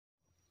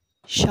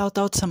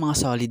Shoutout sa mga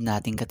solid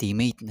nating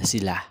ka-teammate na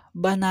sila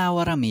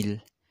Banawa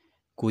Ramil,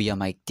 Kuya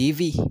Mike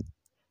TV,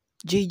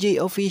 JJ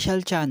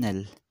Official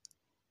Channel,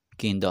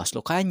 Kindos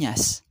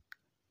Lucanyas,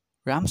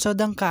 Ramso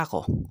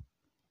Dangkako,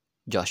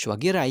 Joshua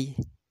Giray,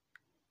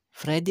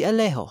 Freddy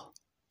Alejo,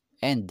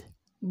 and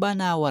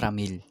Banawa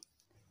Ramil.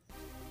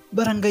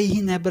 Barangay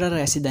Ginebra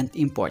Resident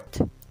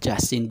Import,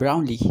 Justin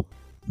Brownlee,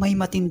 may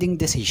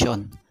matinding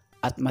desisyon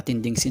at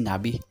matinding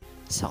sinabi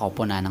sa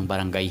koponan ng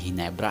Barangay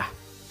Ginebra.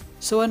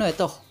 So ano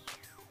ito?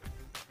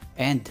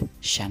 And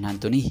Sean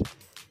Anthony,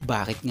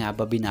 bakit nga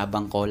ba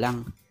binabangko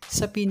lang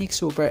sa Phoenix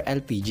Super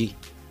LPG?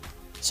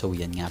 So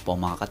yan nga po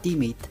mga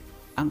ka-teammate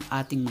ang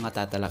ating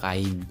mga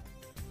tatalakayin.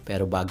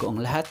 Pero bago ang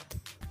lahat,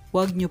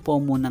 huwag nyo po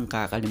munang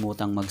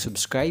kakalimutang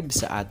mag-subscribe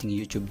sa ating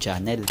YouTube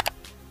channel.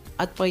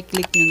 At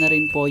pakiclick nyo na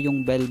rin po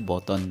yung bell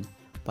button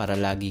para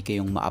lagi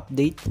kayong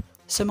ma-update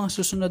sa mga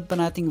susunod pa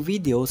nating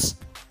videos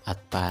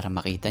at para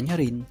makita nyo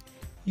rin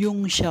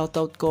yung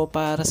shoutout ko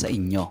para sa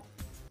inyo.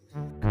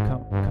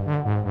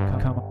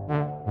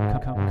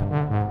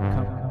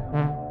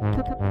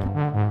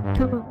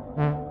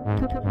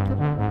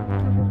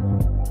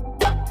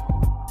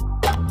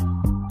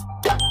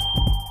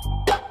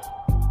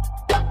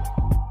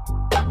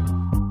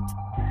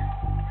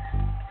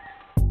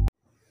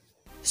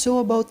 So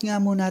about nga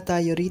muna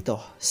tayo rito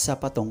sa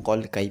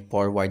patungkol kay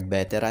forward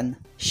veteran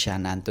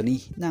Sean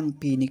Anthony ng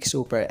Phoenix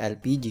Super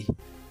LPG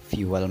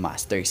Fuel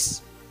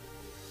Masters.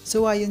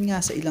 So ayon nga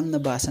sa ilang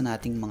nabasa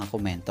nating mga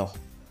komento,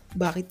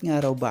 bakit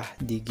nga raw ba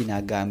di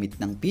ginagamit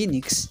ng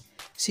Phoenix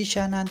si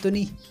Sean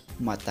Anthony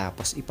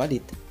matapos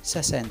ipalit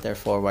sa center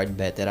forward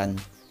veteran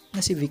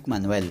na si Vic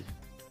Manuel?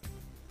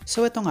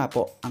 So ito nga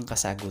po ang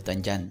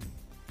kasagutan dyan.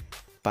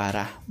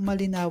 Para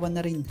malinawan na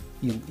rin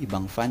yung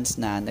ibang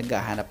fans na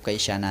naghahanap kay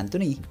Sean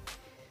Anthony.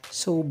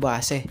 So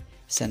base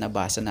sa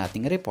nabasa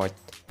nating report,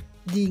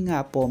 di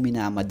nga po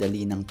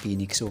minamadali ng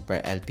Phoenix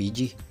Super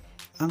LPG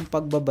ang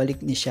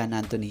pagbabalik ni Sean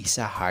Anthony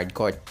sa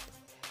hardcourt.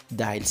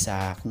 Dahil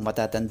sa kung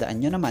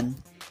matatandaan nyo naman,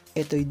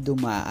 ito'y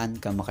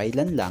dumaan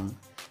kamakailan lang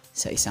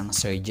sa isang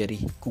surgery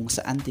kung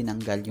saan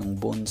tinanggal yung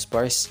bone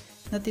spurs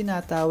na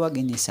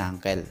tinatawag ni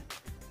Sankel.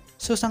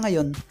 So sa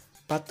ngayon,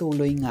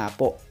 patuloy nga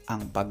po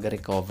ang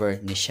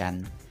pag-recover ni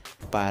Sean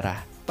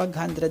para pag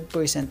 100%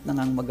 na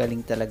ngang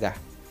magaling talaga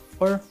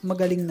or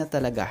magaling na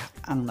talaga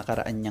ang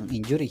nakaraan niyang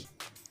injury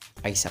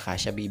ay saka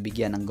siya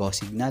bibigyan ng go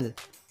signal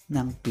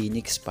ng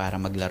Phoenix para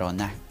maglaro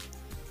na.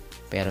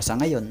 Pero sa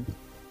ngayon,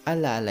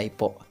 alalay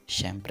po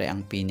syempre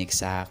ang Phoenix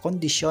sa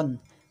kondisyon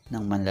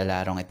ng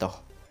manlalarong ito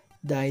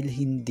dahil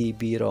hindi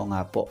biro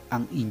nga po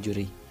ang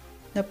injury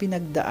na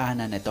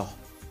pinagdaanan nito.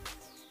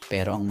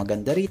 Pero ang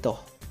maganda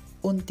rito,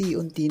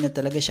 unti-unti na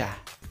talaga siya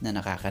na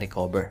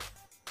nakaka-recover.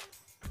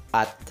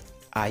 At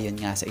ayon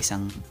nga sa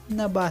isang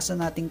nabasa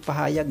nating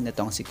pahayag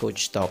nitong si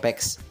Coach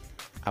Topex,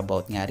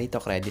 about nga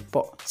rito credit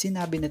po,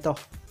 sinabi nito,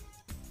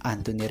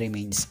 Anthony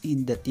remains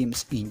in the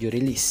team's injury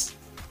list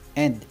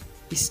and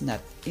is not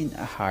in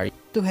a hurry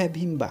to have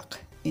him back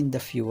in the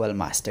Fuel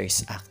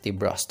Masters active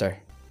roster.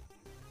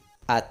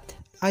 At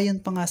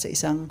ayon pa nga sa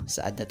isang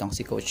saad nitong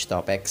si Coach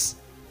Topex,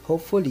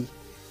 hopefully,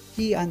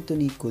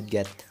 Anthony could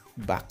get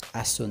back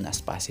as soon as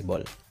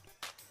possible.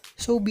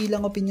 So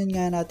bilang opinion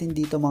nga natin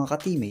dito mga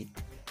ka-teammate,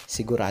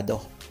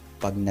 sigurado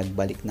pag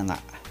nagbalik na nga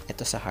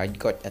ito sa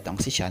hardcourt itong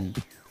si Sean,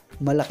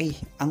 malaki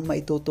ang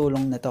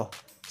maitutulong nito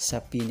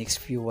sa Phoenix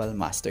Fuel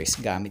Masters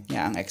gamit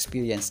niya ang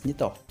experience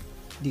nito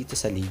dito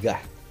sa liga.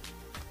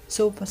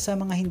 So sa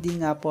mga hindi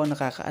nga po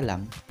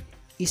nakakaalam,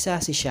 isa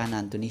si Sean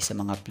Anthony sa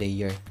mga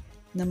player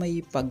na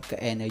may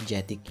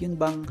pagka-energetic, yun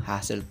bang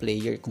hustle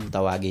player kung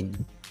tawagin,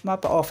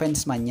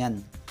 mapa-offense man yan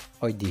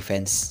or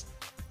defense.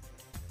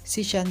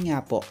 Si Sean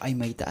nga po ay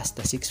may taas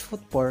na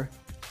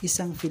 6'4",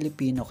 isang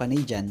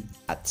Filipino-Canadian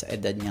at sa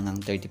edad niya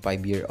ngang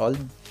 35-year-old,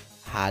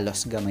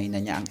 halos gamay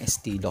na niya ang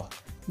estilo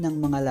ng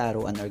mga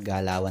laruan or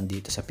galawan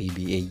dito sa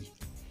PBA.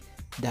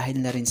 Dahil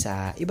na rin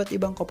sa iba't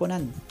ibang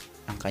koponan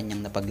ang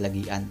kanyang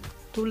napaglagian,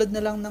 tulad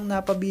na lang ng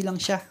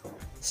napabilang siya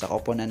sa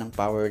koponan ng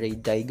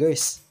Powerade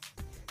Tigers,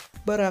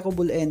 Barako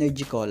Bull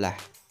Energy Cola,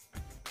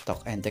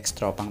 Talk and Text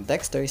Tropang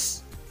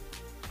Texters,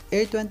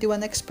 Air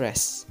 21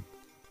 Express,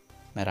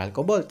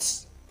 Meralco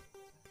Bolts,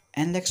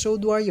 NLEX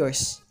Road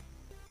Warriors,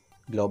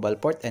 Global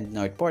Port and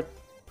Northport.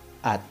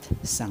 At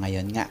sa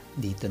ngayon nga,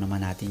 dito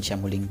naman natin siya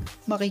muling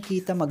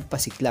makikita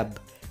magpasiklab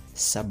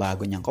sa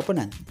bago niyang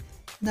koponan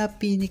na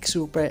Phoenix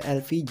Super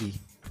LPG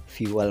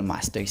Fuel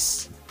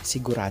Masters.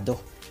 Sigurado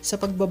sa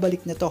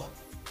pagbabalik nito,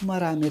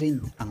 marami rin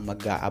ang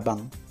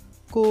mag-aabang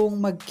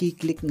kung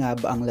magkiklik nga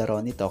ba ang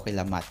laro nito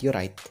kila Matthew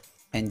Wright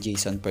and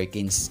Jason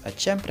Perkins at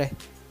syempre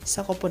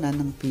sa koponan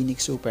ng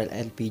Phoenix Super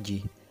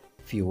LPG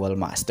Fuel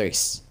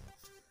Masters.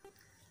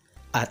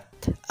 At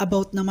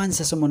about naman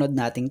sa sumunod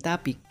nating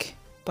topic,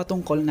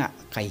 patungkol nga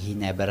kay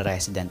Ginebra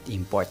Resident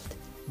Import,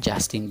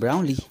 Justin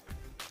Brownlee.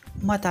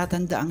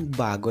 Matatanda ang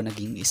bago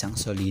naging isang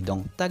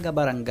solidong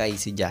taga-barangay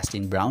si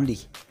Justin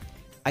Brownlee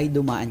ay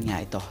dumaan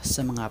nga ito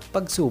sa mga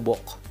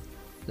pagsubok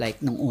like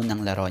nung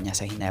unang laro niya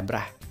sa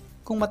Ginebra.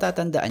 Kung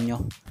matatandaan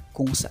nyo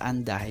kung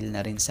saan dahil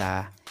na rin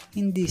sa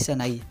hindi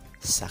sanay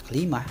sa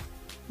klima.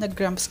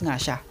 Nag-cramps nga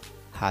siya,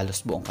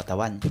 halos buong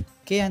katawan.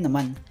 Kaya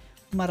naman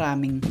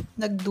maraming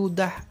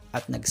nagduda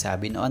at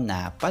nagsabi noon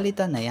na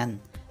palitan na yan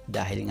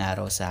dahil nga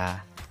raw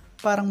sa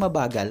parang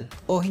mabagal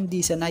o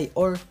hindi sanay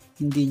or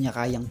hindi niya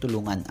kayang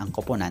tulungan ang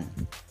koponan.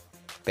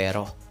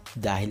 Pero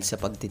dahil sa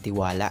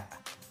pagtitiwala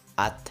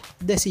at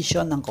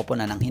desisyon ng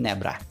koponan ng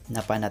Hinebra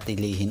na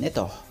panatilihin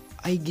ito,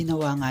 ay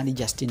ginawa nga ni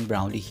Justin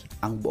Brownlee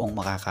ang buong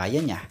makakaya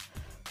niya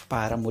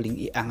para muling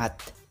iangat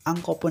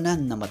ang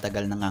koponan na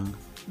matagal na ngang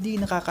di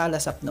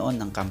nakakalasap noon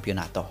ng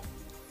kampyonato.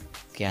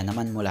 Kaya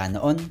naman mula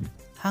noon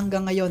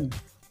hanggang ngayon,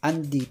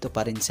 andito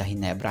pa rin sa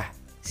Hinebra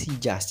si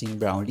Justin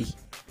Brownlee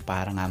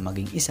para nga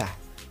maging isa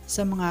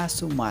sa mga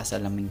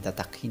sumasalaming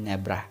tatak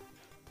Hinebra.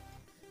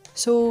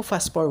 So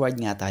fast forward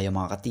nga tayo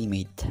mga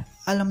ka-teammate,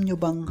 alam nyo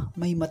bang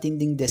may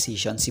matinding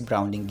decision si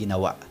Brownlee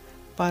ginawa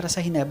para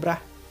sa Hinebra?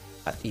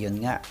 At iyon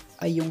nga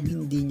ay yung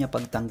hindi niya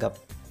pagtanggap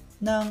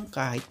ng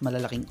kahit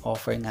malalaking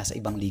offer nga sa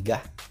ibang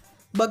liga.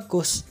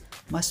 Bagkus,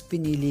 mas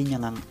pinili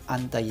niya ngang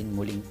antayin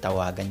muling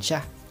tawagan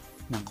siya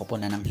ng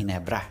koponan ng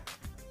Hinebra.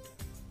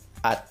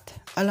 At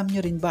alam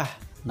nyo rin ba,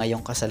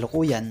 ngayong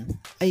kasalukuyan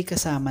ay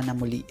kasama na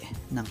muli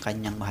ng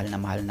kanyang mahal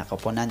na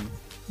koponan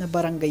na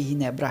Barangay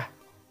Hinebra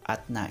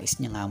at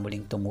nais niya nga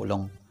muling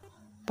tumulong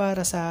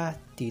para sa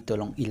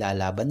titulong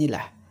ilalaban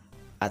nila.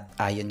 At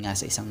ayon nga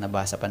sa isang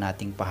nabasa pa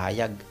nating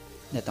pahayag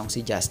nitong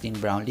si Justin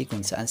Brownlee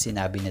kung saan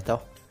sinabi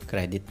nito,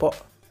 credit po,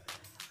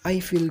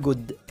 "I feel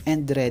good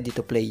and ready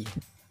to play.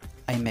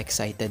 I'm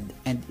excited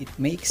and it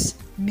makes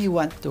me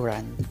want to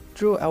run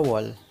through a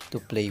wall to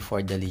play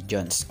for the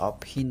legions of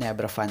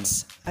Hinebra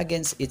fans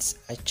against it's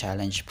a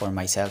challenge for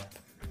myself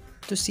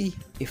to see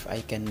if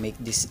I can make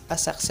this a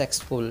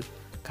successful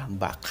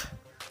comeback."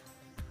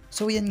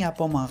 So yan nga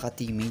po mga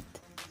ka-teammate,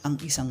 ang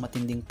isang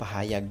matinding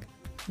pahayag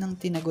ng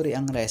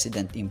tinaguriang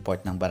resident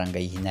import ng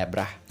Barangay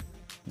Hinebra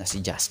na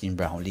si Justin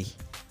Brownlee.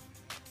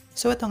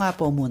 So ito nga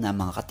po muna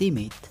mga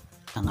ka-teammate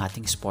ang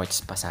ating sports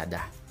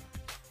pasada.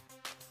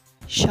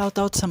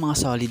 Shoutout sa mga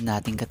solid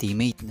nating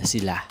ka-teammate na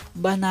sila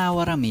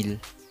Banawa Ramil,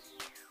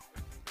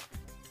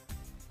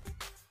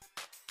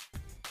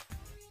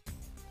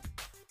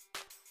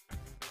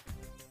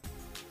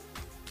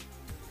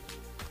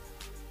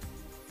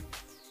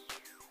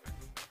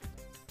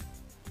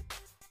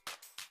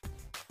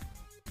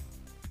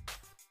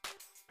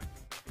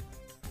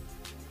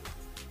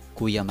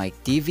 Kuya Mike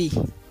TV,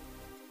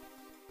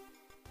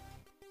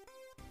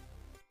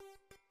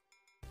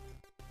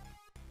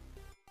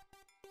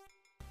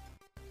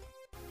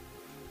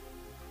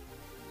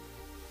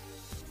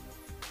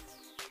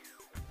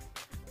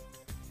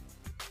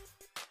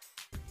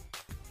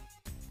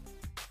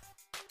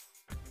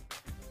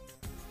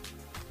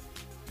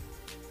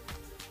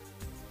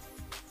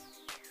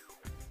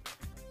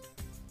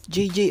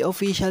 JJ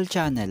Official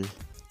Channel,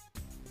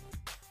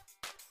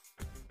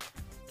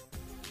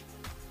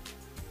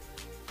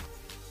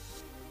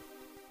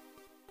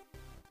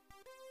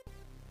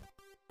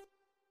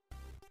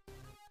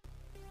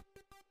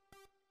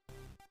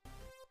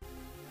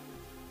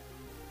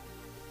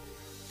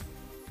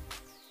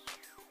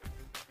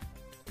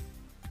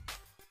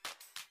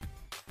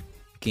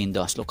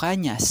 Kindos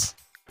Lucanyas,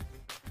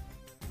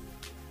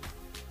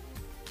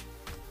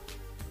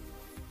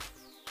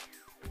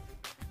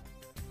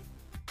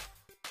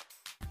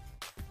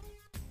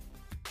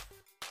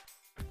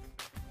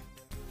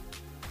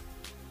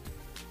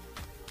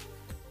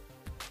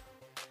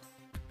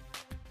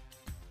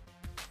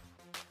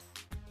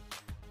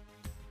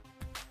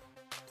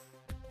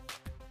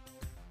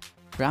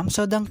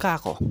 Ramso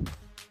Dangkako,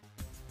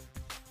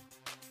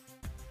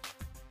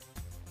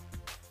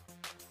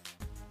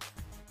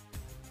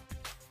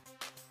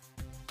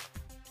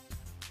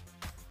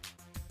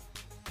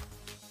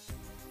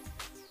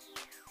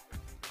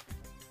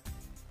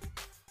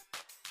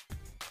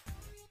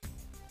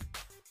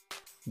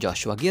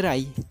 Joshua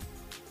Giray,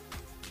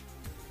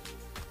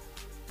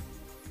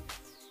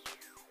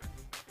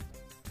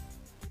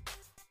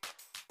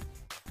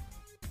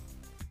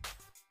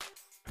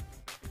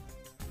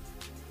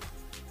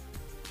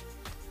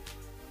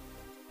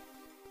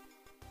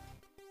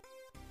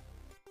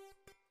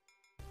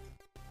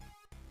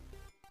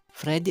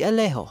 Freddy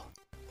Alejo,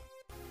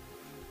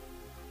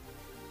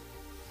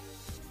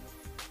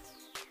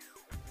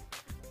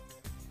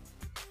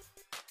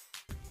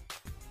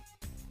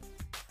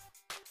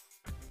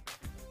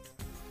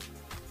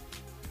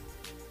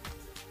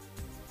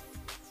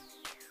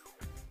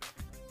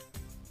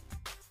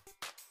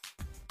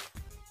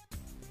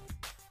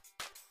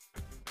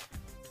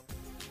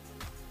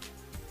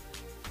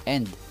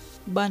 and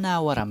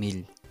Banawa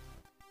Ramil.